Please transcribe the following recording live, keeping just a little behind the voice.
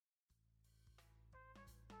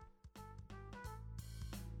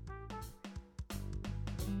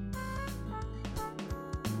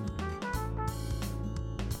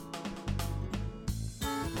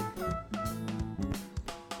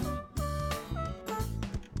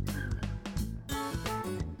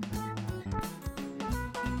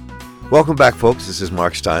Welcome back, folks. This is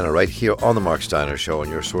Mark Steiner right here on The Mark Steiner Show,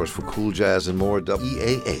 and your source for cool jazz and more,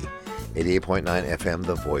 WEAA 88.9 FM,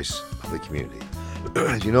 the voice of the community.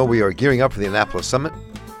 As you know, we are gearing up for the Annapolis Summit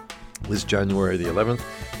this January the 11th,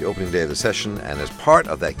 the opening day of the session, and as part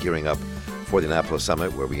of that gearing up for the Annapolis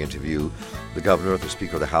Summit, where we interview the governor, the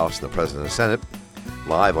Speaker of the House, and the President of the Senate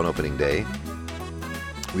live on opening day,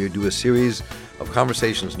 we do a series of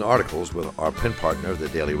conversations and articles with our print partner, the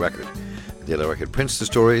Daily Record. The Daily Record prints the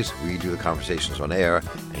stories, we do the conversations on air,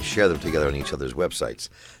 and share them together on each other's websites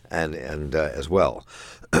and as well.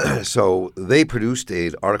 So they produced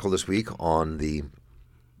an article this week on the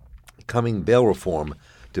coming bail reform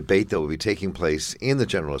debate that will be taking place in the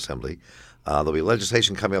General Assembly. There'll be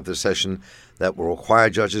legislation coming up this session that will require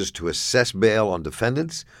judges to assess bail on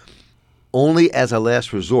defendants only as a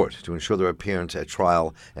last resort to ensure their appearance at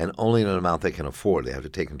trial, and only in an amount they can afford. They have to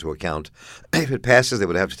take into account, if it passes, they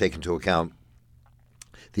would have to take into account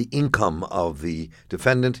the income of the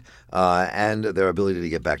defendant and their ability to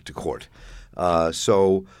get back to court.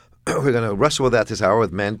 So we're going to wrestle with that this hour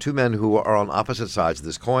with two men who are on opposite sides of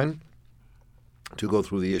this coin to go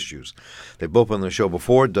through the issues. They've both been on the show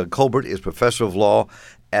before. Doug Colbert is professor of law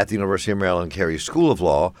at the University of Maryland Carey School of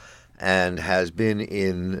Law, and has been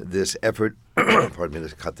in this effort, pardon me,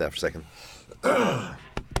 let's cut that for a second,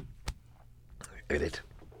 edit,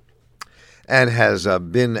 and has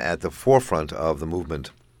been at the forefront of the movement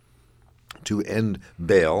to end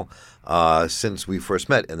bail since we first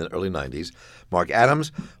met in the early 90s. Mark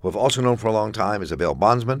Adams, who I've also known for a long time, is a bail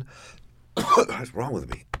bondsman. What's wrong with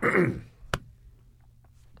me?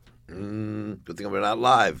 Good thing I'm not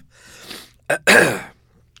live.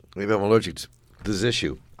 Maybe I'm allergic to this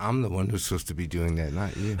issue. I'm the one who's supposed to be doing that,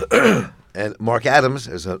 not you. And Mark Adams,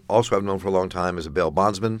 also I've known for a long time, is a bail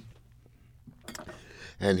bondsman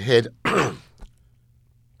and head of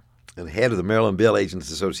the Maryland Bail Agents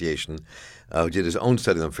Association, who did his own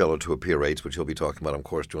study on failure to appear rates, which he'll be talking about, of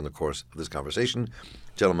course, during the course of this conversation.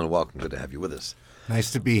 Gentlemen, welcome. Good to have you with us. Nice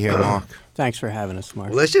to be here, Mark. Thanks for having us, Mark.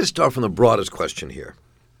 Well, let's just start from the broadest question here.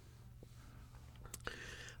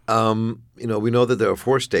 We know that there are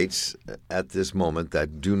 4 states at this moment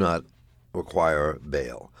that do not require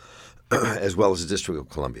bail, as well as the District of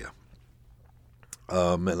Columbia.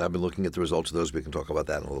 And I've been looking at the results of those. We can talk about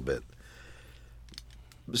that in a little bit.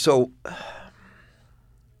 So,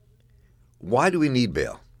 why do we need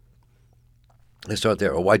bail? Let's start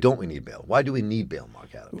there. Or why don't we need bail? Why do we need bail,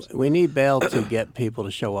 Mark Adams? We need bail to get people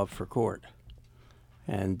to show up for court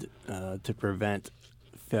and to prevent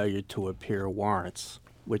failure to appear warrants,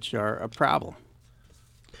 which are a problem.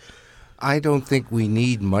 I don't think we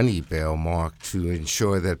need money bail, Mark, to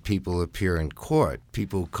ensure that people appear in court.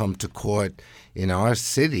 People come to court in our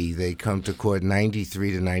city. They come to court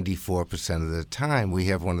 93 to 94% of the time. We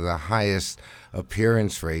have one of the highest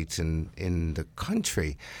appearance rates in the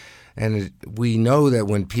country. And we know that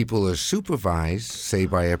when people are supervised, say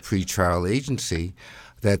by a pretrial agency,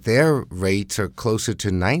 that their rates are closer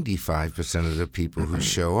to 95% of the people who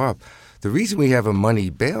show up. The reason we have a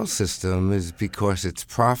money bail system is because it's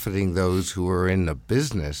profiting those who are in the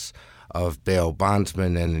business of bail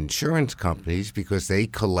bondsmen and insurance companies, because they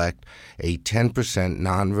collect a 10%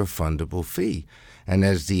 non-refundable fee. And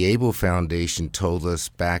as the Able Foundation told us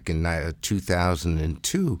back in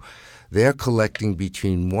 2002, they're collecting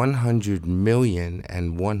between $100 million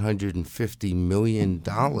and $150 million.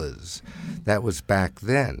 That was back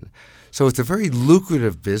then. So it's a very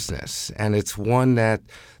lucrative business, and it's one that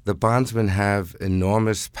the bondsmen have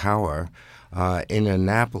enormous power in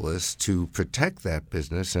Annapolis to protect that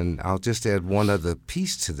business. And I'll just add one other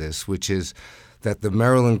piece to this, which is that the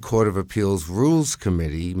Maryland Court of Appeals Rules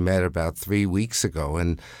Committee met about 3 weeks ago,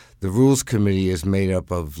 and the Rules Committee is made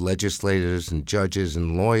up of legislators and judges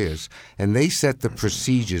and lawyers, and they set the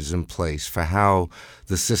procedures in place for how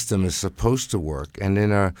the system is supposed to work. And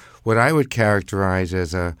in what I would characterize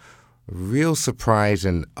as a real surprise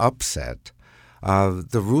and upset,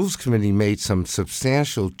 the Rules Committee made some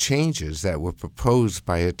substantial changes that were proposed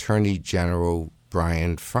by Attorney General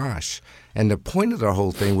Brian Frosh. And the point of the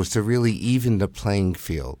whole thing was to really even the playing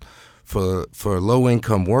field for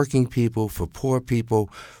low-income working people, for poor people,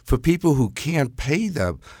 for people who can't pay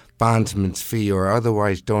the bondsman's fee or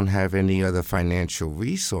otherwise don't have any other financial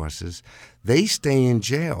resources. They stay in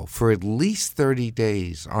jail for at least 30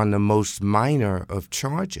 days on the most minor of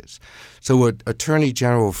charges. So what Attorney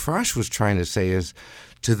General Frosh was trying to say is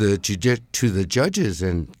to the judges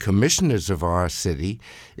and commissioners of our city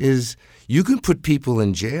is You can put people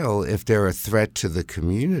in jail if they're a threat to the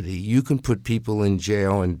community. You can put people in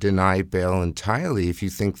jail and deny bail entirely if you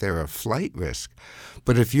think they're a flight risk.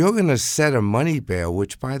 But if you're going to set a money bail,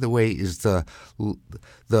 which, by the way, is the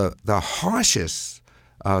harshest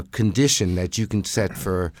condition that you can set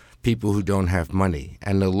for people who don't have money,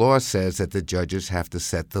 and the law says that the judges have to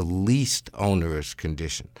set the least onerous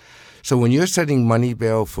condition. So when you're setting money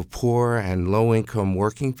bail for poor and low-income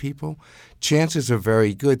working people, chances are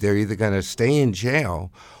very good they're either going to stay in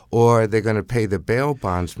jail or they're going to pay the bail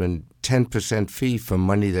bondsman 10% fee for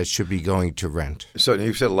money that should be going to rent. So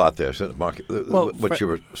you've said a lot there. So Mark, what's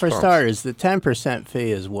your response? For starters, the 10%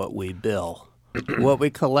 fee is what we bill. What we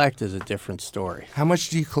collect is a different story. How much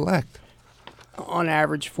do you collect? On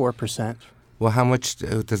average, 4%. Well, how much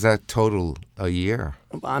does that total a year?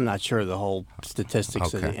 I'm not sure the whole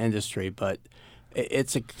statistics of the industry, but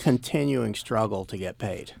it's a continuing struggle to get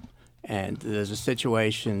paid. And there's a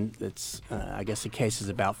situation that's, I guess the case is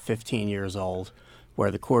about 15 years old,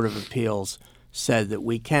 where the Court of Appeals said that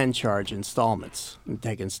we can charge installments and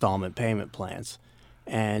take installment payment plans.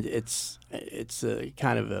 And it's a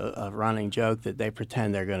kind of a running joke that they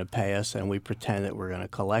pretend they're going to pay us and we pretend that we're going to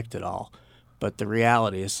collect it all. But the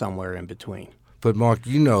reality is somewhere in between. But, Mark,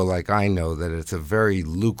 you know, like I know, that it's a very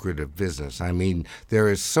lucrative business. I mean, there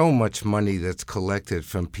is so much money that's collected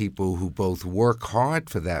from people who both work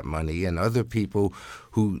hard for that money and other people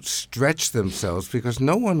who stretch themselves, because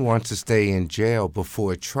no one wants to stay in jail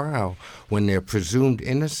before trial when they're presumed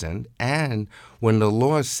innocent and when the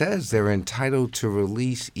law says they're entitled to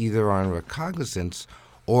release either on recognizance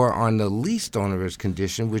or on the least onerous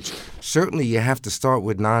condition, which certainly you have to start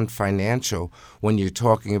with non-financial when you're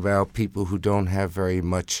talking about people who don't have very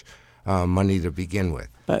much money to begin with.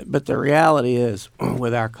 But the reality is,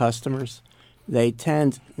 with our customers, they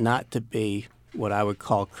tend not to be what I would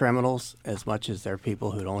call criminals as much as they're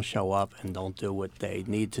people who don't show up and don't do what they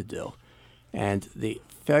need to do. And the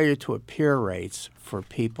failure to appear rates for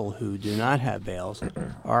people who do not have bails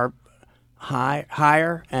are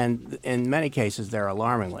higher, and in many cases, they're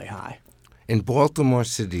alarmingly high. In Baltimore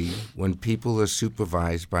City, when people are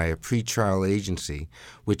supervised by a pretrial agency,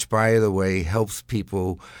 which, by the way, helps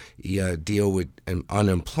people deal with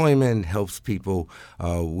unemployment, helps people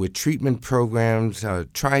with treatment programs,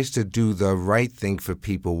 tries to do the right thing for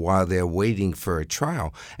people while they're waiting for a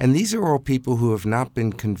trial. And these are all people who have not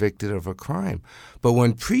been convicted of a crime. But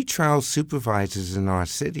when pretrial supervisors in our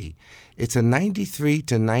city, it's a 93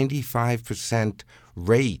 to 95%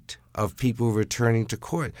 rate of people returning to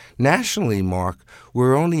court. Nationally, Mark,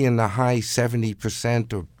 we're only in the high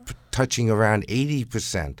 70% or touching around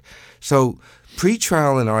 80%. So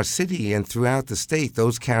pretrial in our city and throughout the state,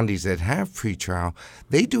 those counties that have pretrial,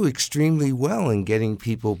 they do extremely well in getting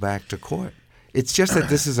people back to court. It's just that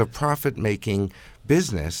this is a profit-making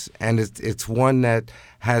business, and it's one that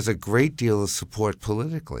has a great deal of support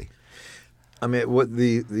politically. I mean, what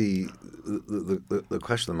the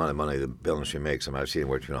question of the amount of money the bail industry makes, I mean, I've seen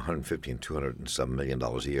anywhere between $150 and $200 and some $million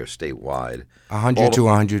a year statewide. 100 to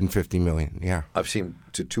 150 million, yeah. I've seen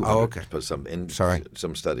to 200, okay. But some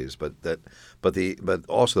studies, but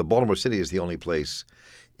also the Baltimore City is the only place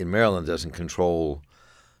in Maryland that doesn't control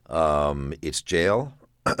its jail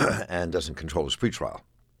and doesn't control its pretrial.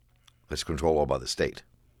 It's controlled all by the state.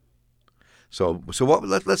 So what?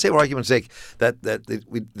 Let's say, for argument's sake, that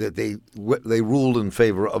they ruled in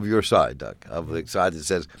favor of your side, Doug, of the side that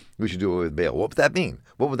says we should do it with bail. What would that mean?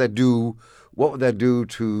 What would that do? What would that do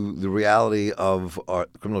to the reality of our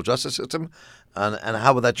criminal justice system, and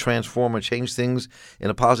how would that transform and change things in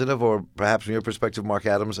a positive, or perhaps from your perspective, Mark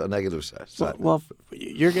Adams, a negative side? Well,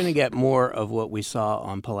 you're going to get more of what we saw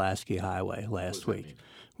on Pulaski Highway last week,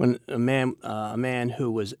 when a man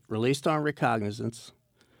who was released on recognizance.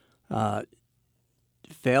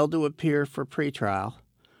 Failed to appear for pretrial,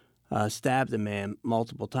 stabbed a man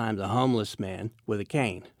multiple times, a homeless man, with a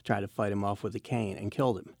cane, tried to fight him off with a cane, and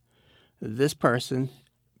killed him. This person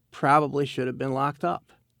probably should have been locked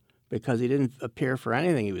up because he didn't appear for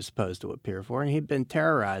anything he was supposed to appear for, and he'd been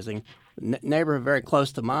terrorizing a neighborhood very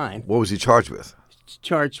close to mine. What was he charged with?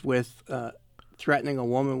 Charged with threatening a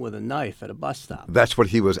woman with a knife at a bus stop. That's what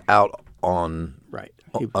he was out on, right.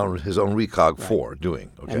 On his own recog right. for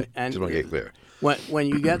doing. Okay, and just want to get clear. When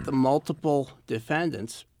you get the multiple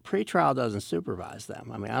defendants, pretrial doesn't supervise them.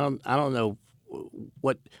 I mean, I don't know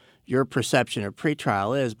what your perception of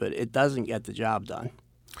pretrial is, but it doesn't get the job done.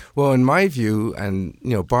 Well, in my view, and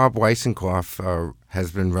Bob Weissenkopf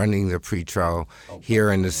has been running the pretrial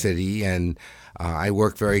here in the city, and I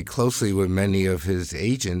work very closely with many of his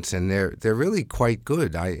agents, and they're really quite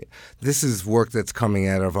good. This is work that's coming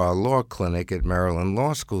out of our law clinic at Maryland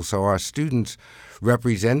Law School. So our students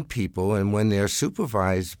represent people, and when they're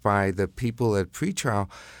supervised by the people at pretrial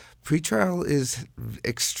is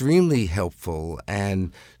extremely helpful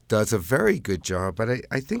and does a very good job. But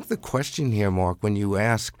I think the question here, Mark, when you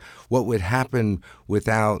ask what would happen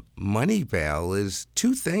without money bail is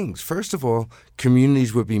two things. First of all,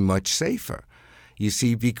 communities would be much safer. You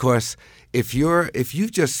see, because if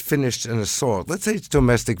you've just finished an assault, let's say it's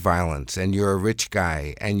domestic violence, and you're a rich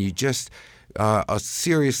guy, and you just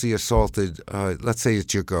seriously assaulted, let's say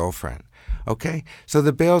it's your girlfriend. Okay, so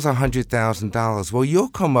the bail's $100,000. Well, you'll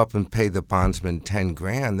come up and pay the bondsman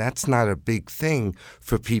 $10,000. That's not a big thing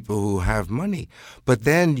for people who have money. But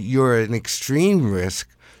then you're an extreme risk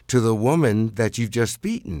to the woman that you've just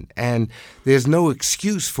beaten. And there's no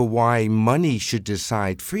excuse for why money should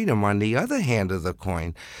decide freedom. On the other hand of the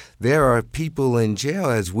coin, there are people in jail,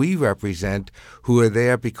 as we represent, who are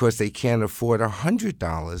there because they can't afford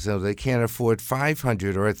 $100 or they can't afford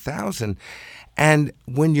 $500 or $1,000. And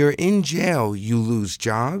when you're in jail, you lose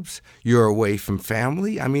jobs. You're away from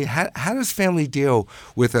family. I mean, how does family deal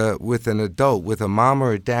with an adult, with a mom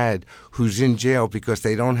or a dad who's in jail because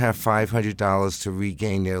they don't have $500 to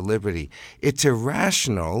regain their liberty? It's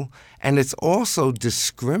irrational, and it's also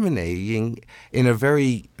discriminating in a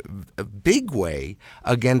very big way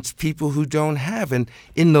against people who don't have. And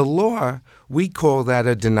in the law, we call that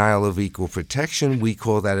a denial of equal protection. We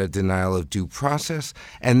call that a denial of due process.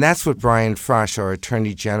 And that's what Brian Frosch, our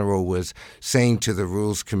Attorney General, was saying to the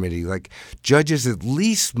Rules Committee. Like, judges at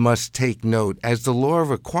least must take note, as the law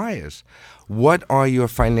requires. What are your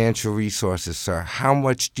financial resources, sir? How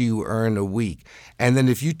much do you earn a week? And then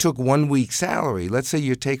if you took 1 week's salary, let's say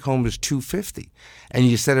your take home is $250, and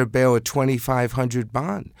you set a bail at $2,500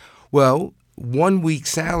 bond. Well, 1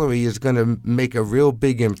 week's salary is going to make a real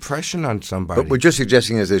big impression on somebody. But what you're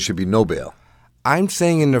suggesting is there should be no bail. I'm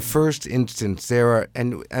saying in the first instance there are,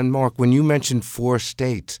 and Mark, when you mentioned 4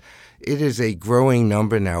 states, it is a growing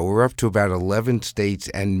number now. We're up to about 11 states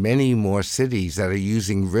and many more cities that are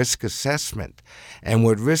using risk assessment. And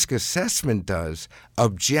what risk assessment does,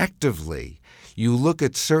 objectively, you look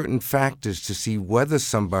at certain factors to see whether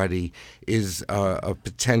somebody is a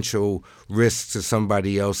potential risk to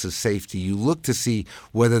somebody else's safety. You look to see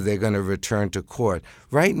whether they're going to return to court.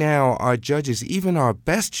 Right now, our judges, even our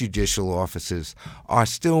best judicial officers, are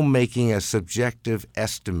still making a subjective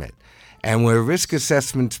estimate. And where risk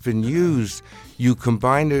assessment's been used, you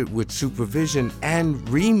combine it with supervision and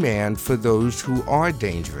remand for those who are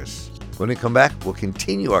dangerous. When we come back, we'll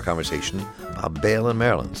continue our conversation about bail in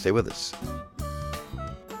Maryland. Stay with us.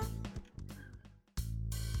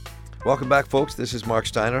 Welcome back, folks. This is Mark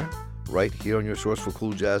Steiner, right here on your source for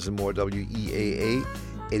cool jazz and more, WEAA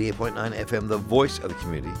 88.9 FM, the voice of the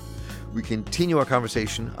community. We continue our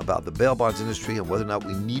conversation about the bail bonds industry and whether or not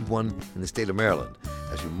we need one in the state of Maryland.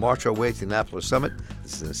 As we march our way to the Annapolis Summit,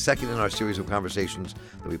 this is the second in our series of conversations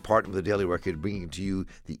that we partner with the Daily Record, bringing to you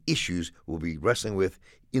the issues we'll be wrestling with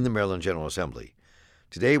in the Maryland General Assembly.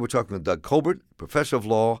 Today, we're talking with Doug Colbert, professor of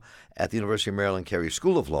law at the University of Maryland Carey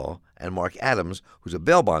School of Law, and Mark Adams, who's a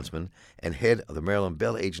bail bondsman and head of the Maryland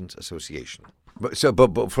Bail Agents Association. But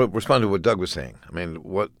for responding to what Doug was saying, I mean,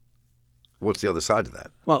 what's the other side to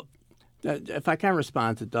that? Well, if I can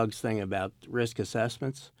respond to Doug's thing about risk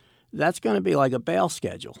assessments, that's going to be like a bail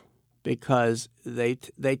schedule, because they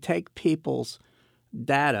take people's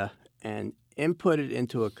data and input it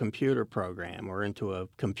into a computer program or into a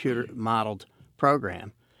computer modeled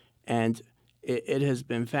program, and it has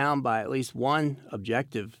been found by at least one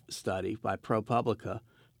objective study by ProPublica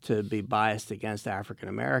to be biased against African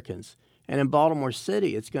Americans. And in Baltimore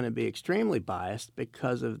City, it's going to be extremely biased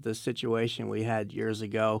because of the situation we had years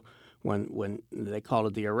ago when they called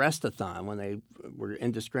it the arrest-a-thon, when they were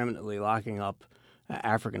indiscriminately locking up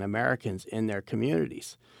African Americans in their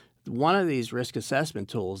communities. One of these risk assessment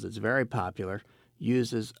tools that's very popular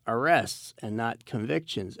uses arrests and not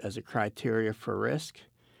convictions as a criteria for risk.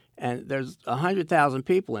 And there's 100,000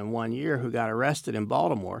 people in 1 year who got arrested in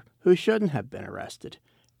Baltimore who shouldn't have been arrested.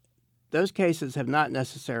 Those cases have not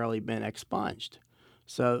necessarily been expunged.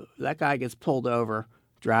 So that guy gets pulled over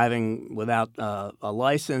driving without a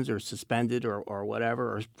license or suspended or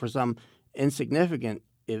whatever, or for some insignificant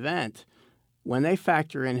event. When they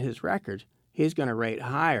factor in his record, he's going to rate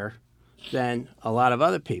higher than a lot of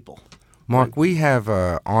other people. Mark, we have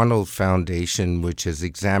Arnold Foundation, which has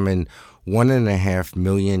examined 1.5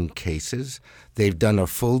 million cases. They've done a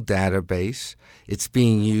full database. It's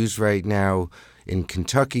being used right now in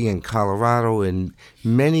Kentucky and Colorado and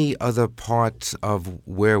many other parts of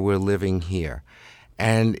where we're living here.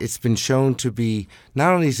 And it's been shown to be,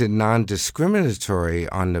 not only is it non-discriminatory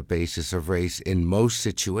on the basis of race in most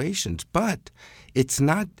situations, but it's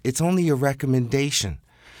only a recommendation.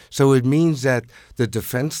 So it means that the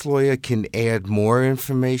defense lawyer can add more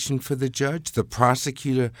information for the judge. The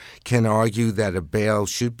prosecutor can argue that a bail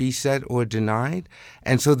should be set or denied.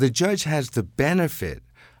 And so the judge has the benefit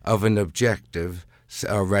of an objective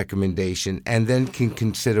recommendation, and then can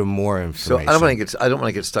consider more information. So I don't want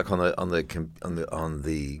to get stuck on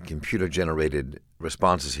the computer generated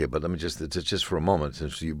responses here. But let me just for a moment,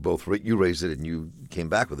 since you raised it and you came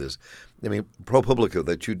back with this. I mean,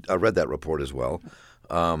 ProPublica, I read that report as well,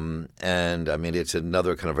 and I mean it's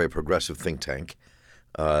another kind of very progressive think tank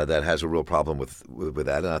that has a real problem with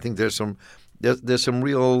that, and I think there's some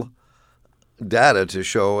real data to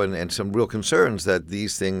show and some real concerns that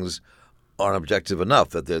these things aren't objective enough,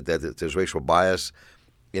 that there's racial bias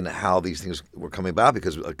in how these things were coming about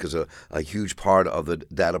because a huge part of the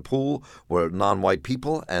data pool were non-white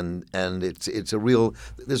people, and it's a real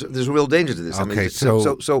there's a real danger to this. Okay, I mean,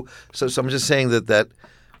 so I'm just saying that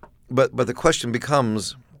but the question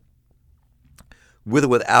becomes, with or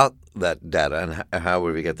without that data and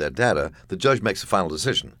however we get that data, the judge makes a final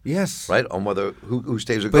decision. Yes. Right? On whether who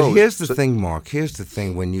stays or goes. But here's the thing, Mark. Here's the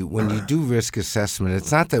thing. When you do risk assessment,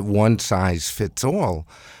 it's not that one size fits all.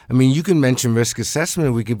 I mean, you can mention risk assessment,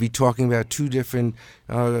 and we could be talking about two different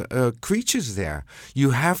creatures there.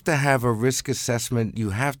 You have to have a risk assessment.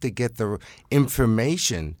 You have to get the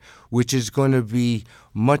information, which is going to be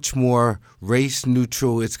much more race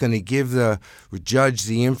neutral. It's going to give the judge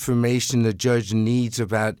the information the judge needs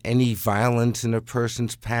about any violence in a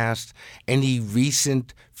person's past, any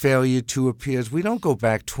recent failure to appear. We don't go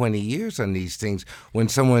back 20 years on these things when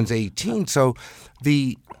someone's 18. So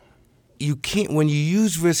you can't, when you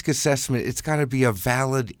use risk assessment, it's got to be a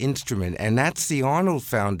valid instrument. And that's the Arnold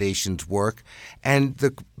Foundation's work. And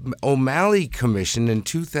the O'Malley Commission in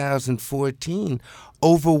 2014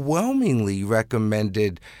 overwhelmingly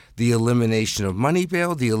recommended the elimination of money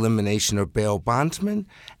bail, the elimination of bail bondsmen,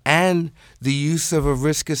 and the use of a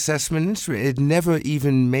risk assessment instrument. It never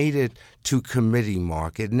even made it to committee,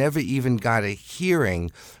 Mark. It never even got a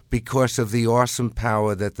hearing because of the awesome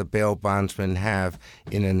power that the bail bondsmen have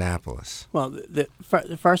in Annapolis. Well,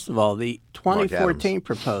 first of all, the 2014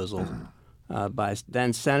 proposal by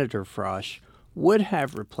then Senator Frosch would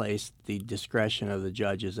have replaced the discretion of the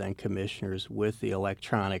judges and commissioners with the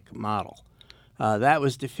electronic model. That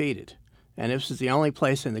was defeated. And this was the only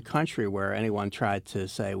place in the country where anyone tried to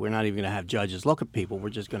say, we're not even going to have judges look at people, we're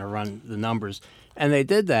just going to run the numbers. And they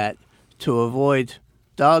did that to avoid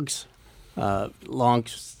Doug's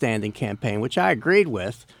long-standing campaign, which I agreed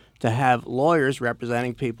with, to have lawyers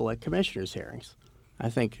representing people at commissioners' hearings. I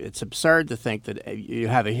think it's absurd to think that you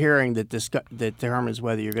have a hearing that determines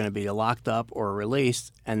whether you're going to be locked up or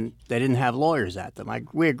released, and they didn't have lawyers at them.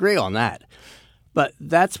 We agree on that. But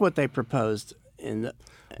that's what they proposed in the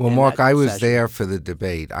Well, Mark, I was there for the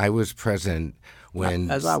debate. I was present when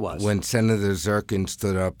Senator Zirkin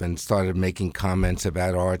stood up and started making comments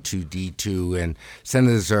about R2D2, and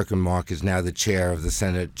Senator Zirkin, Mark, is now the chair of the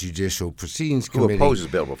Senate Judicial Proceedings Committee. Who opposes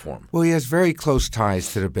bail reform. Well, he has very close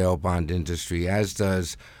ties to the bail bond industry, as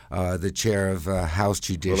does the chair of House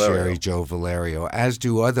Judiciary, Joe Valerio, as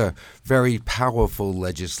do other very powerful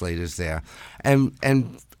legislators there.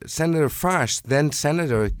 And Senator Frosch, then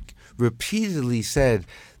Senator, repeatedly said,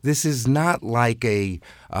 this is not like a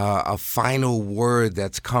final word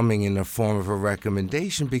that's coming in the form of a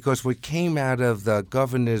recommendation, because what came out of the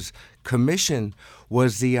governor's commission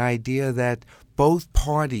was the idea that both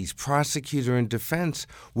parties, prosecutor and defense,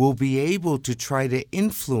 will be able to try to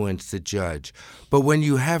influence the judge. But when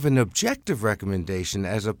you have an objective recommendation,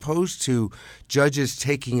 as opposed to judges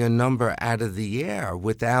taking a number out of the air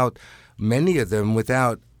without, many of them,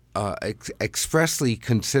 without expressly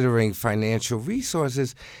considering financial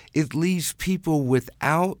resources, it leaves people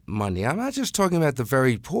without money. I'm not just talking about the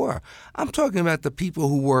very poor. I'm talking about the people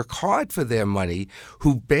who work hard for their money,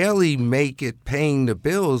 who barely make it paying the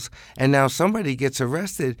bills, and now somebody gets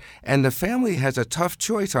arrested, and the family has a tough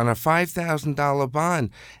choice on a $5,000 bond,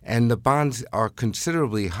 and the bonds are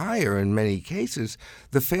considerably higher in many cases.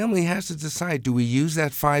 The family has to decide, do we use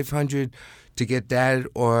that $500 to get dad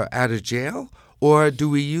or out of jail? Or do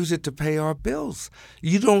we use it to pay our bills?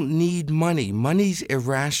 You don't need money. Money's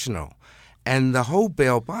irrational. And the whole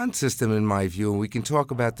bail bond system, in my view, and we can talk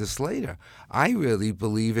about this later, I really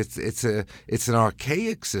believe it's an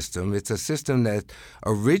archaic system. It's a system that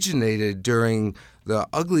originated during the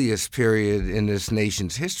ugliest period in this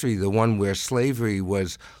nation's history, the one where slavery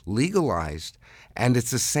was legalized. And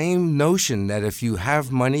it's the same notion that if you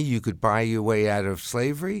have money, you could buy your way out of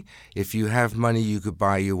slavery. If you have money, you could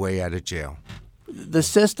buy your way out of jail. The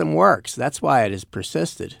system works. That's why it has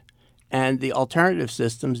persisted. And the alternative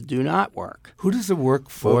systems do not work. Who does it work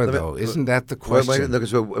for, though? Isn't that the question?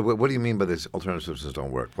 So what do you mean by this alternative systems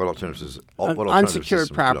don't work? What alternatives? Unsecured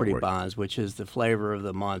property bonds, which is the flavor of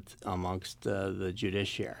the month amongst the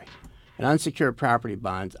judiciary. And unsecured property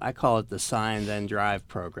bonds, I call it the sign then drive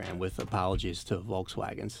program, with apologies to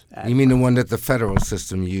Volkswagen's. You mean the one that the federal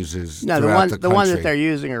system uses? No, the one that they're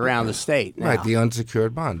using around the state now. Right, the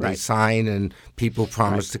unsecured bond. Right. They sign and people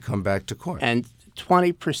promise to come back to court. And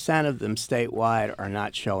 20% of them statewide are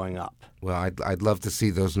not showing up. Well, I'd love to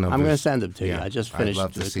see those numbers. I'm going to send them to you. Yeah, I just finished I'd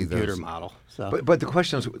love the to see computer those. model. So. But the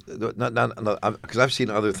question is, because I've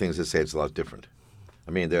seen other things that say it's a lot different.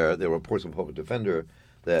 I mean, there are reports from Public Defender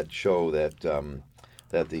that show that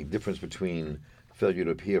that the difference between failure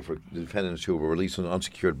to appear for defendants who were released on an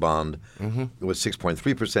unsecured bond was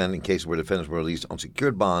 6.3%. In cases where defendants were released on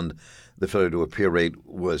secured bond, the failure to appear rate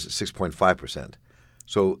was 6.5%.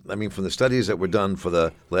 So, I mean, from the studies that were done for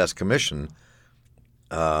the last commission,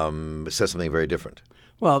 it says something very different.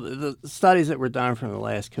 Well, the studies that were done from the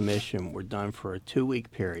last commission were done for a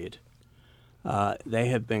 2-week period. They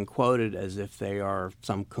have been quoted as if they are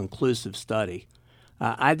some conclusive study.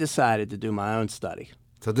 I decided to do my own study.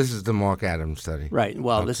 So this is the Mark Adams study? Right.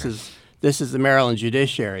 Well, okay. This is the Maryland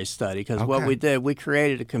Judiciary study, because what we did, we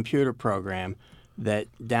created a computer program that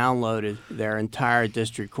downloaded their entire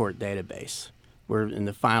district court database. We're in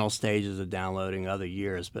the final stages of downloading other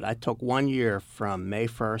years, but I took 1 year from May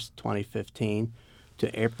 1st, 2015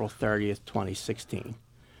 to April 30th, 2016.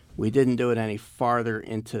 We didn't do it any farther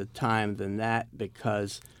into time than that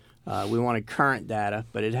because we wanted current data,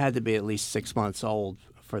 but it had to be at least 6 months old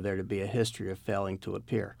for there to be a history of failing to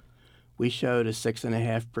appear. We showed a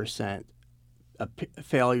 6.5%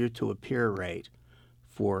 failure to appear rate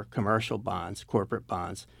for commercial bonds, corporate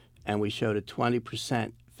bonds, and we showed a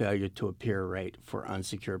 20% failure to appear rate for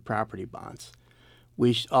unsecured property bonds.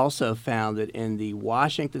 We also found that in the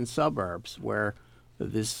Washington suburbs, where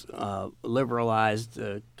this liberalized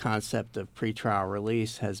concept of pretrial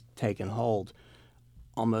release has taken hold,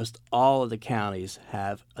 almost all of the counties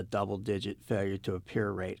have a double-digit failure to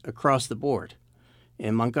appear rate across the board.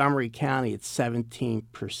 In Montgomery County, it's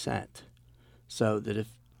 17%. So that if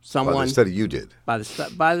someone by the study you did, by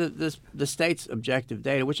the state's objective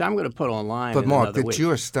data, which I'm going to put online. But in Mark, another it's week.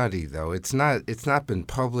 your study, though. It's not been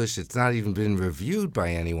published. It's not even been reviewed by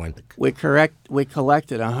anyone. We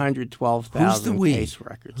collected 112,000 case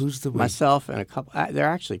records. Who's the we? Myself and a couple. They're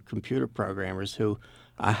actually computer programmers who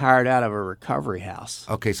I hired out of a recovery house.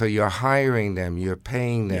 Okay, so you're hiring them, you're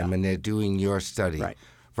paying them, and they're doing your study. Right.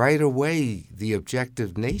 Right away, the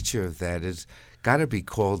objective nature of that is got to be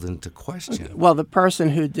called into question. Well, the person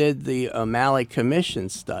who did the O'Malley Commission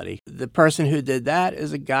study, the person who did that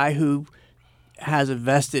is a guy who has a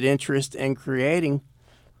vested interest in creating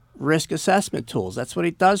risk assessment tools. That's what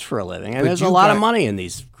he does for a living. And there's a lot of money in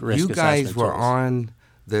these risk assessment tools. You guys were on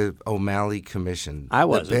the O'Malley Commission. I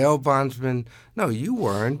wasn't. The bail bondsman, no, you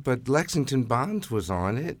weren't, but Lexington Bonds was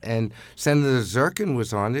on it, and Senator Zirkin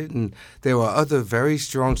was on it, and there were other very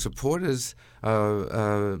strong supporters.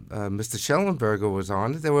 Mr. Schellenberger was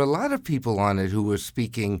on it. There were a lot of people on it who were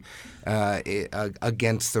speaking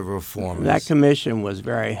against the reformers. That commission was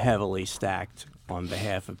very heavily stacked on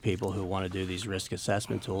behalf of people who want to do these risk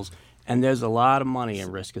assessment tools. And there's a lot of money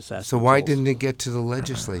in risk assessment. So why didn't it get to the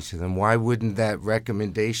legislature then? Why wouldn't that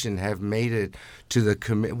recommendation have made it to the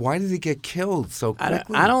committee? Why did it get killed so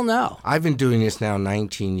quickly? I don't know. I've been doing this now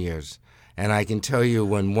 19 years. And I can tell you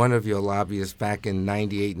when one of your lobbyists back in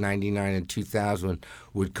 98, 99, and 2000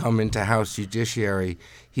 would come into House Judiciary,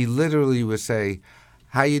 he literally would say,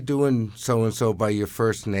 how you doing so-and-so by your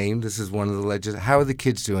first name? This is one of the legislators. How are the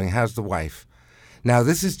kids doing? How's the wife? Now,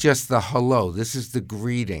 this is just the hello. This is the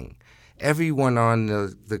greeting. Everyone on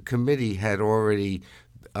the committee had already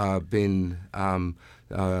been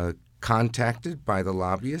contacted by the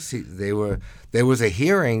lobbyists. There was a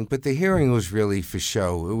hearing, but the hearing was really for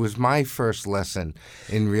show. It was my first lesson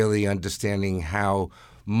in really understanding how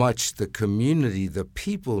much the community, the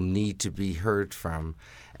people, need to be heard from.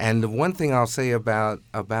 And the one thing I'll say about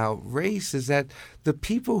race is that the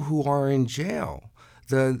people who are in jail,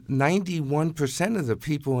 the 91% of the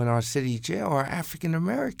people in our city jail are African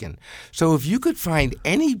American. So if you could find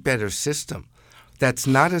any better system that's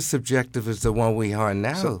not as subjective as the one we are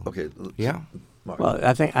now. So, okay. Yeah. Mark. Well,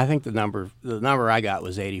 I think the number I got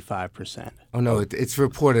was 85%. Oh no, it's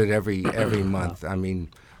reported every month. I mean,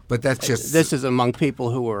 but that's just this is among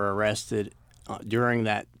people who were arrested during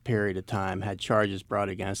that period of time, had charges brought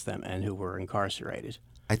against them, and who were incarcerated.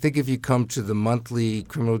 I think if you come to the monthly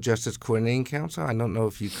Criminal Justice Coordinating Council, I don't know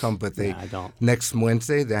if you come, but I don't. Next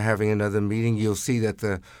Wednesday they're having another meeting. You'll see that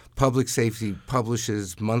the Public Safety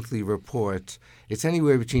publishes monthly reports. It's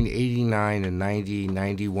anywhere between 89 and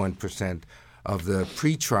 91% of the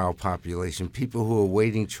pretrial population, people who are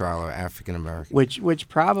awaiting trial, are African American. Which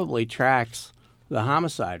probably tracks the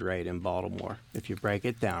homicide rate in Baltimore if you break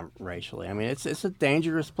it down racially. I mean, it's a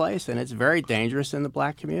dangerous place, and it's very dangerous in the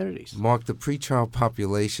black communities. Mark, the pretrial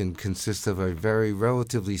population consists of a very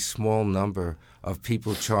relatively small number of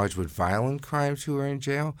people charged with violent crimes who are in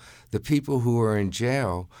jail. The people who are in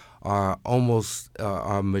jail are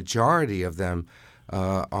a majority of them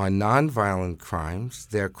are nonviolent crimes.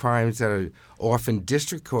 They're crimes that are often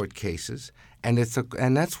district court cases, and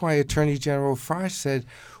that's why Attorney General Frost said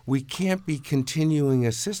we can't be continuing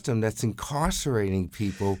a system that's incarcerating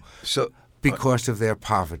people because of their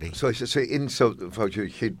poverty. So folks, you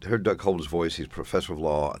heard Doug Colbert's voice. He's professor of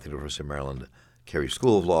law at the University of Maryland, Carey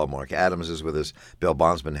School of Law. Mark Adams is with us, bail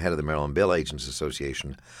bondsman, head of the Maryland Bail Agents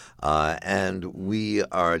Association, and we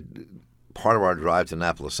are part of our drive to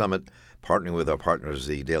Annapolis Summit. Partnering with our partners,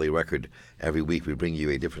 the Daily Record, every week we bring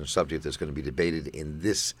you a different subject that's going to be debated in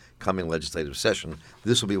this coming legislative session.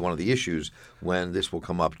 This will be one of the issues when this will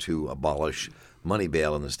come up to abolish money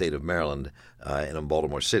bail in the state of Maryland and in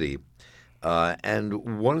Baltimore City.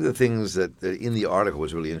 And one of the things that in the article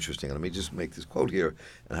was really interesting, and let me just make this quote here,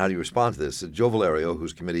 and how do you respond to this? Joe Valerio,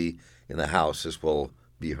 whose committee in the House this will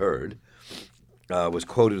be heard, was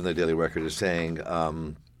quoted in the Daily Record as saying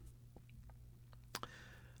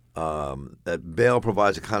that bail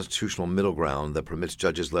provides a constitutional middle ground that permits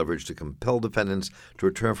judges leverage to compel defendants to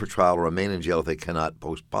return for trial or remain in jail if they cannot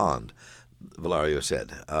post bond, Valerio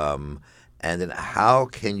said. And then how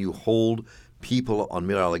can you hold people on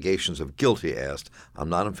mere allegations of guilt, he asked. I'm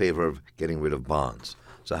not in favor of getting rid of bonds.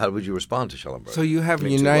 So how would you respond to Schellenberg? So you have a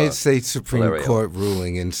United States Supreme Court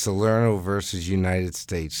ruling in Salerno versus United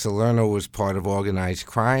States. Salerno was part of organized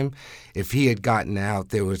crime. If he had gotten out,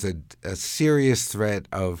 there was a serious threat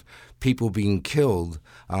of people being killed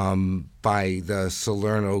by the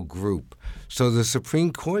Salerno group. So the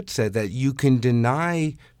Supreme Court said that you can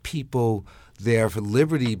deny people their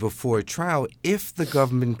liberty before trial if the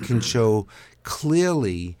government can show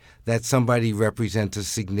clearly that somebody represents a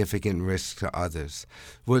significant risk to others.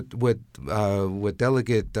 What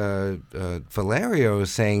Delegate Valerio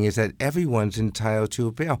is saying is that everyone's entitled to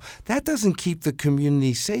a bail. That doesn't keep the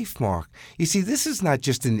community safe, Mark. You see, this is not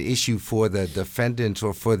just an issue for the defendants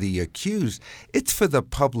or for the accused. It's for the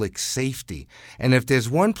public safety. And if there's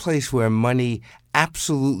one place where money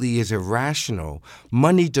absolutely is irrational,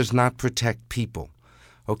 money does not protect people.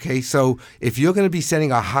 Okay, so if you're going to be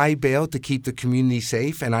setting a high bail to keep the community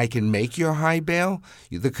safe, and I can make your high bail,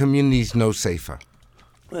 the community's no safer.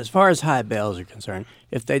 As far as high bails are concerned,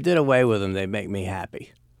 if they did away with them, they'd make me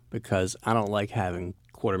happy because I don't like having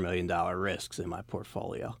 $250,000 risks in my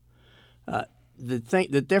portfolio.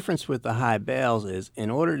 The difference with the high bails is in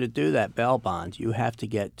order to do that bail bond, you have to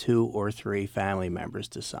get 2 or 3 family members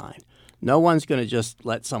to sign. No one's going to just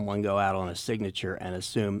let someone go out on a signature and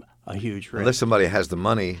assume a huge risk. Unless somebody has the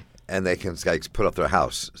money and they can put up their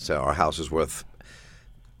house. So our house is worth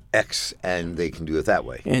X, and they can do it that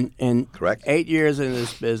way. In correct? 8 years in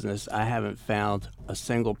this business, I haven't found a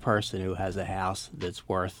single person who has a house that's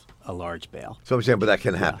worth a large bail. So I'm saying, but that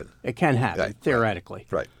can happen. It can happen, theoretically.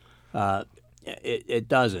 Right. It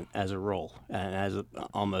doesn't as a rule, and as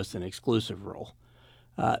almost an exclusive rule.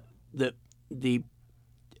 The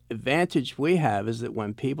advantage we have is that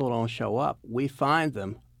when people don't show up, we find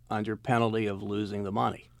them under penalty of losing the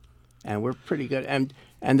money. And we're pretty good. And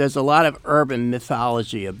there's a lot of urban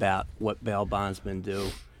mythology about what bail bondsmen do.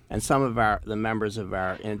 And some of the members of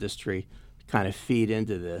our industry kind of feed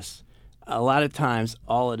into this. A lot of times,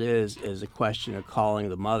 all it is a question of calling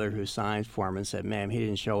the mother who signed for him and said, ma'am, he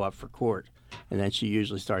didn't show up for court. And then she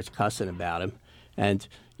usually starts cussing about him. And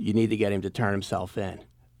you need to get him to turn himself in.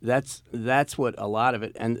 That's what a lot of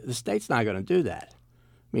it, and the state's not going to do that.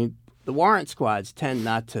 I mean, the warrant squads tend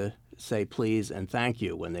not to say please and thank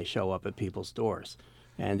you when they show up at people's doors.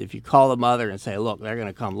 And if you call the mother and say, look, they're going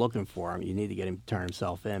to come looking for him, you need to get him to turn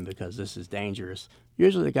himself in because this is dangerous.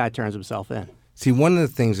 Usually the guy turns himself in. See, one of the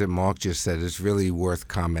things that Mark just said is really worth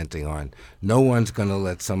commenting on. No one's going to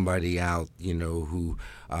let somebody out, who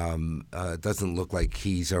doesn't look like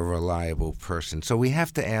he's a reliable person. So we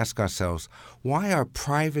have to ask ourselves, why are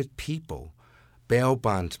private people, bail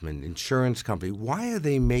bondsmen, insurance company, why are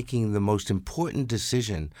they making the most important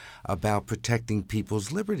decision about protecting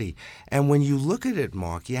people's liberty? And when you look at it,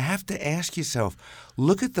 Mark, you have to ask yourself,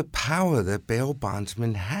 look at the power that bail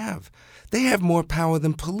bondsmen have. They have more power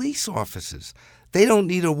than police officers. They don't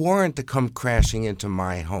need a warrant to come crashing into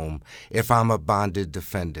my home if I'm a bonded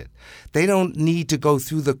defendant. They don't need to go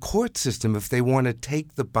through the court system if they want to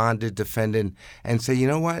take the bonded defendant and say, you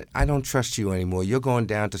know what, I don't trust you anymore. You're going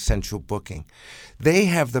down to central booking. They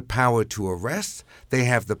have the power to arrest. They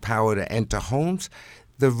have the power to enter homes.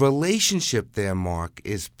 The relationship there, Mark,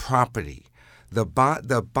 is property. The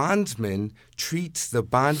bondsman treats the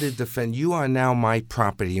bonded defendant, you are now my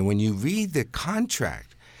property. And when you read the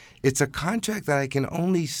contract, it's a contract that I can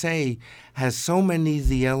only say has so many of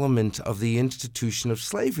the elements of the institution of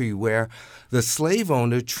slavery, where the slave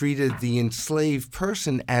owner treated the enslaved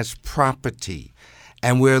person as property.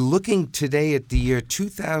 And we're looking today at the year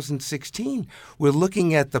 2016, we're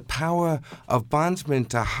looking at the power of bondsmen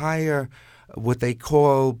to hire what they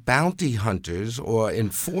call bounty hunters or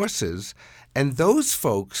enforcers. And those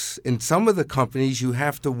folks, in some of the companies, you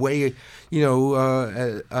have to weigh,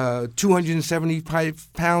 275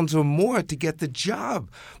 pounds or more to get the job.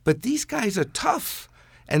 But these guys are tough,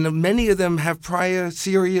 and many of them have prior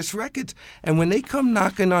serious records. And when they come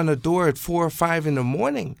knocking on a door at 4 or 5 in the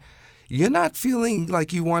morning, you're not feeling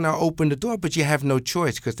like you want to open the door, but you have no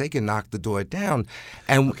choice because they can knock the door down.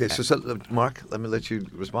 And okay, so Mark, let me let you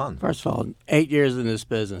respond. First of all, 8 years in this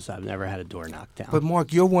business, I've never had a door knocked down. But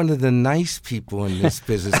Mark, you're one of the nice people in this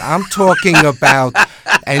business. I'm talking about,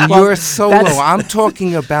 and you're solo. I'm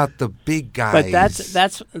talking about the big guys.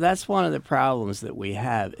 But that's one of the problems that we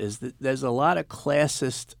have is that there's a lot of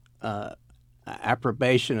classist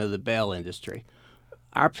approbation of the bail industry.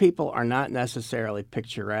 Our people are not necessarily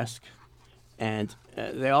picturesque. And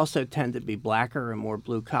they also tend to be blacker and more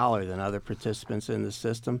blue-collar than other participants in the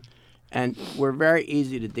system. And we're very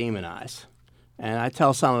easy to demonize. And I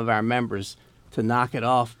tell some of our members to knock it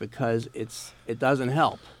off because it doesn't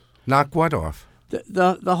help. Knock what off?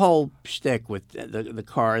 The whole shtick with the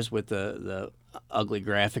cars with the ugly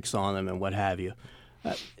graphics on them and what have you.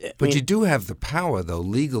 But you do have the power, though.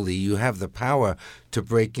 Legally, you have the power to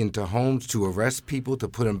break into homes, to arrest people, to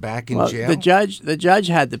put them back in jail. The judge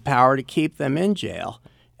had the power to keep them in jail,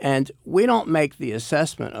 and we don't make the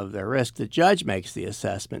assessment of their risk. The judge makes the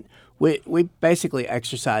assessment. We basically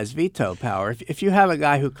exercise veto power. If you have a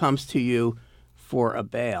guy who comes to you for a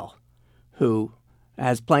bail, who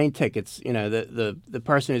has plane tickets, the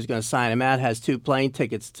person who's going to sign him out has 2 plane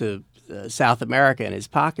tickets to South America in his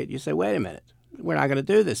pocket, you say, wait a minute. We're not going to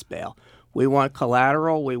do this bail. We want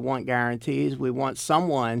collateral. We want guarantees. We want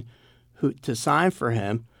someone to sign for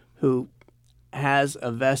him who has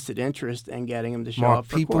a vested interest in getting him to show up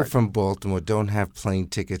for people court. From Baltimore don't have plane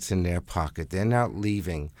tickets in their pocket. They're not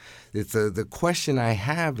leaving. The question I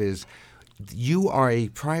have is, you are a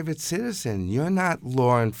private citizen. You're not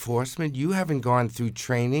law enforcement. You haven't gone through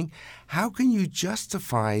training. How can you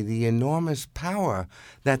justify the enormous power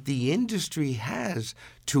that the industry has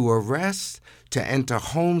to arrest, to enter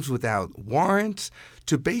homes without warrants,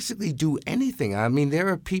 to basically do anything? I mean, there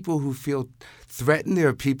are people who feel threatened. There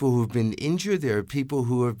are people who've been injured. There are people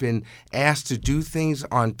who have been asked to do things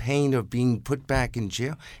on pain of being put back in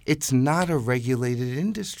jail. It's not a regulated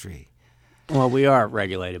industry. Well, we are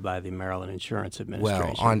regulated by the Maryland Insurance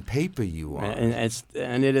Administration. Well, on paper you are,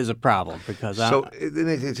 and it is a problem because as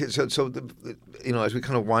we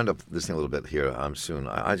kind of wind up this thing a little bit here soon,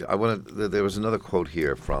 I want to. There was another quote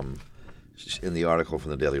here in the article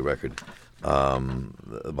from the Daily Record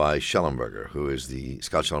by Schellenberger,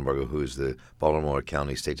 Scott Schellenberger, who is the Baltimore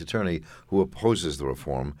County State's Attorney, who opposes the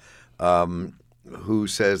reform. Who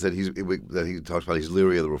says that he talks about he's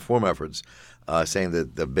leery of the reform efforts, saying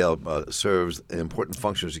that the bail serves an important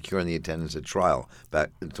function of securing the attendance at trial. Back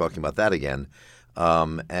talking about that again,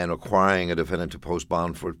 and requiring a defendant to post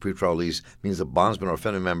bond for pretrial release means that bondsmen or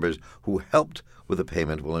family members who helped with the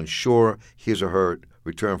payment will ensure his or her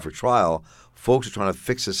return for trial. Folks are trying to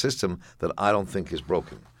fix a system that I don't think is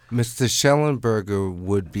broken. Mr. Schellenberger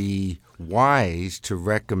would be wise to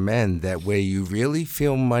recommend that where you really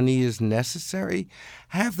feel money is necessary,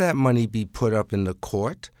 have that money be put up in the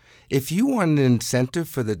court If you want an incentive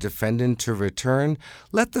for the defendant to return,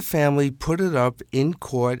 let the family put it up in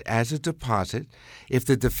court as a deposit. If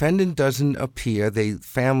the defendant doesn't appear, the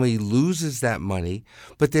family loses that money,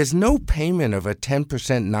 but there's no payment of a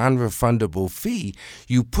 10% non-refundable fee.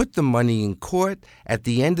 You put the money in court. At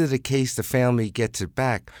the end of the case, the family gets it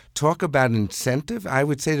back. Talk about incentive. I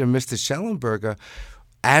would say to Mr. Schellenberger,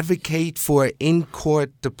 advocate for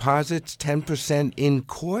in-court deposits, 10% in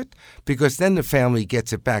court, because then the family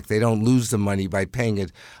gets it back. They don't lose the money by paying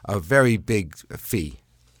a very big fee.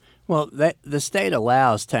 Well, the state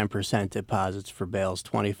allows 10% deposits for bails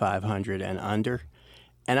 $2,500 and under,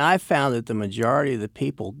 and I found that the majority of the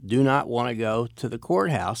people do not want to go to the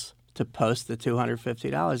courthouse to post the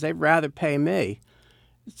 $250. They'd rather pay me,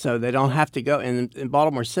 so they don't have to go. In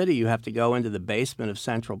Baltimore City, you have to go into the basement of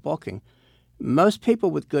central booking. Most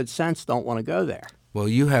people with good sense don't want to go there. Well,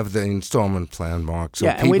 you have the installment plan, Mark, so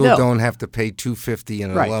yeah, people don't have to pay $250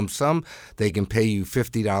 in a lump sum. They can pay you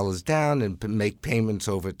 $50 down and make payments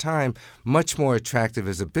over time. Much more attractive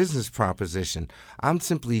as a business proposition. I'm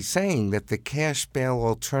simply saying that the cash bail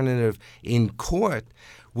alternative in court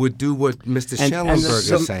would do what Mr.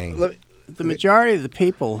 Schellenberger is saying. The majority of the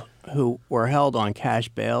people who were held on cash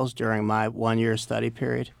bails during my one-year study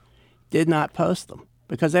period did not post them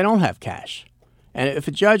because they don't have cash. And if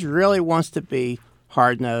a judge really wants to be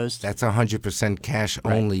hard-nosed... That's 100%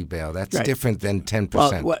 cash-only bail. That's different than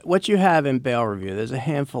 10%. Well, what you have in bail review, there's a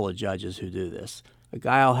handful of judges who do this. A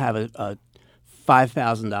guy will have a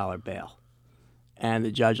 $5,000 bail, and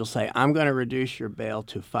the judge will say, I'm going to reduce your bail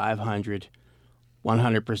to $500,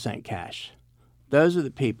 100% cash. Those are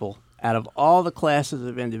the people, out of all the classes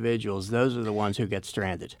of individuals, those are the ones who get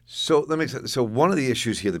stranded. So So one of the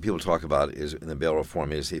issues here that people talk about is in the bail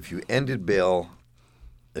reform is if you ended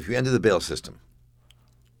the bail system,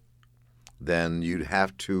 then you'd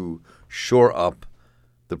have to shore up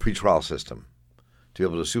the pretrial system to be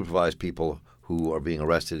able to supervise people who are being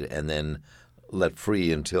arrested and then let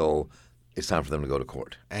free until it's time for them to go to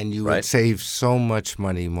court. And you would save so much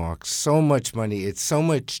money, Mark, so much money. It's so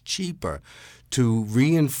much cheaper to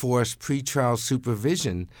reinforce pretrial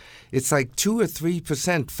supervision. It's like 2 or 3%,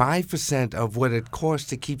 5% of what it costs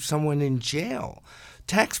to keep someone in jail.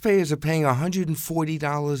 Taxpayers are paying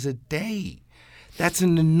 $140 a day. That's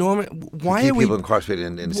an enormous... Why keep are we people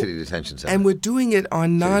incarcerated in city detention centers? And we're doing it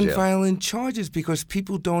on nonviolent charges because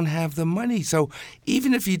people don't have the money. So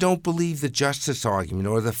even if you don't believe the justice argument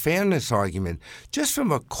or the fairness argument, just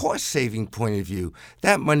from a cost-saving point of view,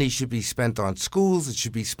 that money should be spent on schools. It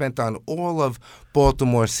should be spent on all of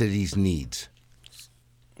Baltimore City's needs.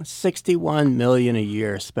 $61 million a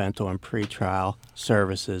year spent on pretrial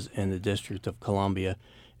services in the District of Columbia.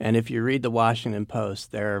 And if you read the Washington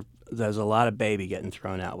Post, there's a lot of baby getting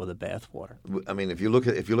thrown out with the bathwater. I mean, if you look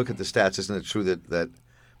at the stats, isn't it true that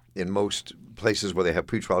in most places where they have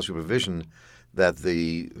pretrial supervision, that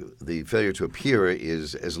the failure to appear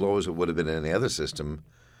is as low as it would have been in any other system,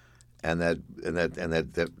 and that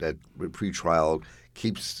pretrial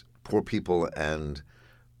keeps poor people and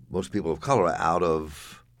most people of color out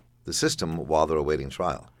of the system while they're awaiting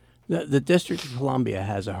trial. The District of Columbia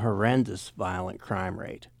has a horrendous violent crime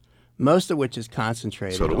rate, most of which is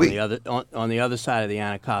concentrated on the other side of the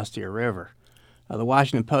Anacostia River. The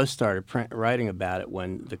Washington Post started writing about it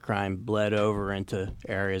when the crime bled over into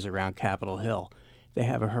areas around Capitol Hill. They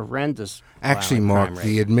have a horrendous Actually, violent Mark, crime rate.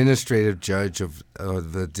 the administrative judge of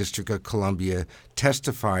the District of Columbia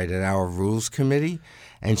testified at our Rules Committee,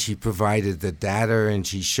 and she provided the data, and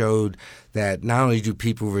she showed that not only do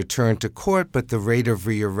people return to court, but the rate of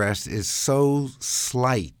rearrest is so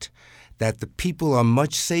slight that the people are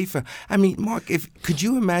much safer. I mean, Mark, could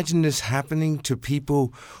you imagine this happening to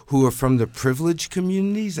people who are from the privileged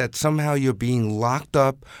communities, that somehow you're being locked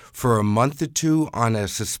up for a month or two on a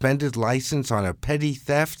suspended license on a petty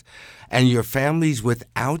theft, and your family's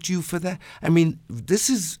without you for that? I mean, this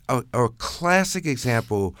is a classic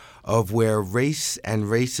example of where race and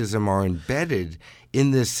racism are embedded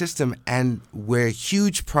in this system and where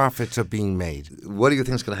huge profits are being made. What do you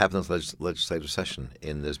think is going to happen in this legislative session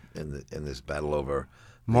in this battle over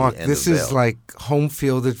Mark, the end this of is bail? like home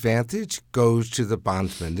field advantage goes to the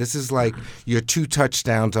bondsman. This is like your 2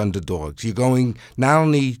 touchdowns underdogs. You're going not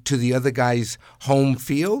only to the other guy's home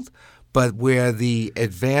field, but where the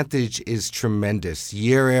advantage is tremendous.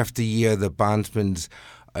 Year after year, the bondsmen's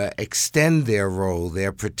extend their role,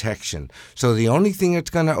 their protection. So the only thing that's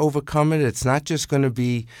going to overcome it, it's not just going to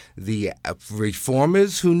be the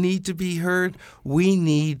reformers who need to be heard. We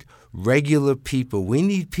need regular people. We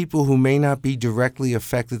need people who may not be directly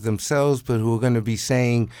affected themselves, but who are going to be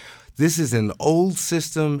saying, This is an old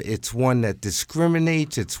system. It's one that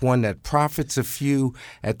discriminates. It's one that profits a few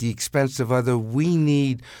at the expense of others. We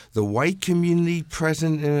need the white community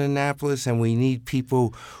present in Annapolis, and we need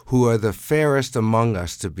people who are the fairest among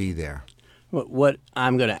us to be there. What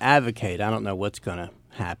I'm going to advocate, I don't know what's going to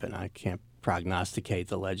happen. I can't prognosticate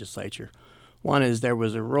the legislature. One is there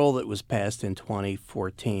was a rule that was passed in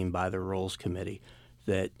 2014 by the Rules Committee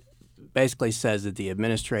that basically says that the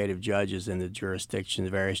administrative judges in the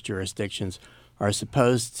various jurisdictions, are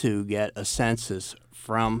supposed to get a census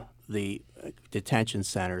from the detention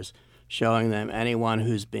centers showing them anyone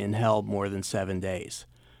who's been held more than 7 days.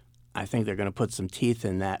 I think they're going to put some teeth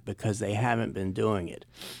in that because they haven't been doing it.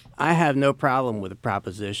 I have no problem with the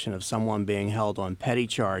proposition of someone being held on petty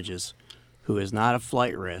charges who is not a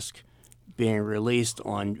flight risk being released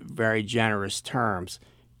on very generous terms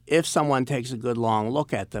if someone takes a good long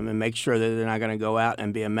look at them and makes sure that they're not going to go out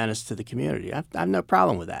and be a menace to the community. I have no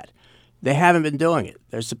problem with that. They haven't been doing it.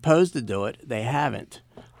 They're supposed to do it. They haven't.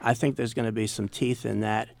 I think there's going to be some teeth in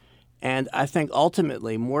that. And I think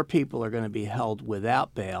ultimately more people are going to be held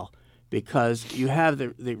without bail because you have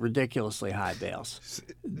the ridiculously high bails.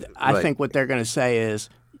 I think what they're going to say is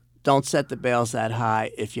don't set the bails that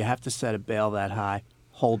high. If you have to set a bail that high,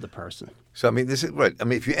 hold the person. So I mean, this is right. I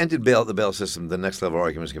mean, if you ended the bail system, the next level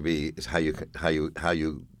argument is going to be how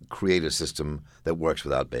you create a system that works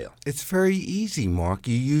without bail. It's very easy, Mark.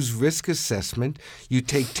 You use risk assessment. You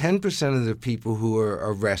take 10% of the people who are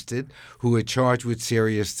arrested, who are charged with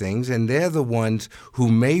serious things, and they're the ones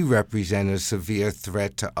who may represent a severe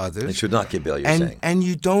threat to others. It should not get bail, you're saying. And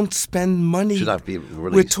you don't spend money. Should not be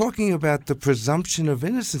released. We're talking about the presumption of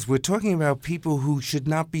innocence. We're talking about people who should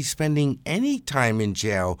not be spending any time in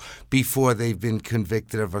jail before they've been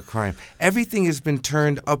convicted of a crime. Everything has been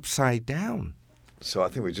turned upside down. So I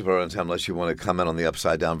think we just run out of time unless you want to comment on the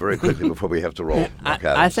upside down very quickly before we have to roll.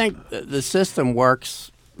 I think the system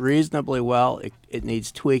works reasonably well. It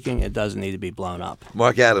needs tweaking. It doesn't need to be blown up.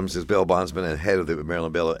 Mark Adams is bail bondsman and head of the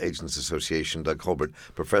Maryland Bail Agents Association. Doug Colbert,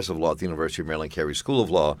 professor of law at the University of Maryland Carey School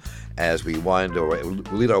of Law. As we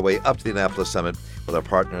lead our way up to the Annapolis Summit with our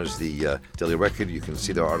partners, the Daily Record. You can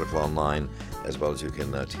see their article online as well as you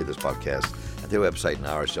can hear this podcast at their website and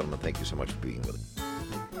ours. Gentlemen, thank you so much for being with us.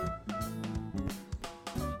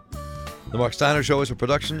 The Mark Steiner Show is a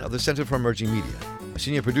production of the Center for Emerging Media. Our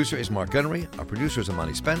senior producer is Mark Gunnery. Our producer is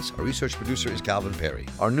Amani Spence. Our research producer is Calvin Perry.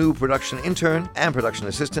 Our new production intern and production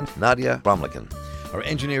assistant, Nadia Bromlikin. Our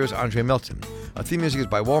engineer is Andre Melton. Our theme music is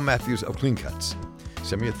by Wal Matthews of Clean Cuts.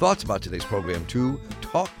 Send me your thoughts about today's program to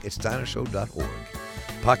talk@steinershow.org.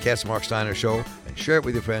 Podcast Mark Steiner Show and share it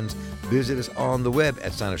with your friends. Visit us on the web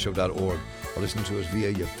at steinershow.org or listen to us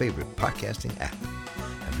via your favorite podcasting app.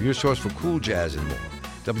 And for your source for cool jazz and more,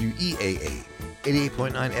 WEAA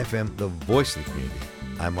 88.9 FM, the voice of the community.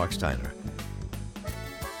 I'm Mark Steiner.